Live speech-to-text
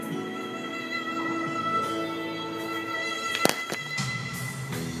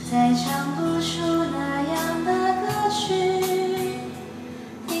再唱不出那样的歌曲，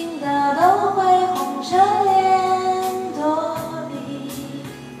听到都会红着脸躲避，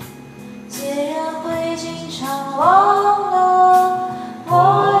孑然会经常忘了，我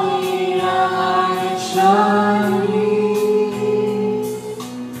依然爱着你。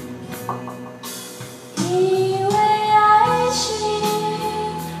因为爱情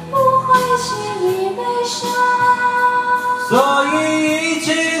不会轻易悲伤，所以一切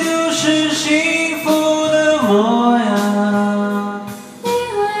都是幸福的模样。因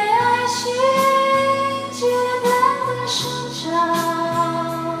为爱情阶段的生长，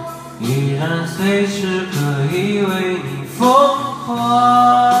依然随时可以为你疯狂。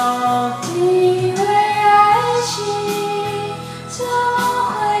因为爱情怎么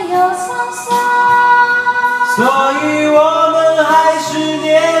会有沧桑，所以我们还是年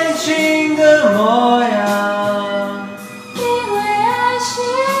轻的模样。因为爱情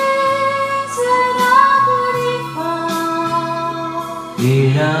在那个地方，依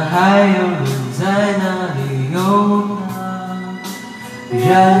然还有人在那里游荡，人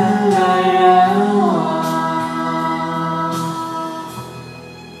来人往。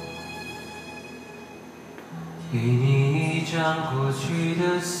给你一张过去的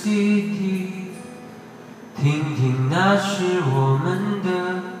CD， 听听那是我们的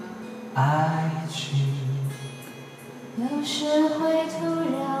爱情。有时会突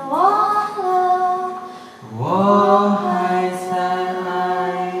然忘了，我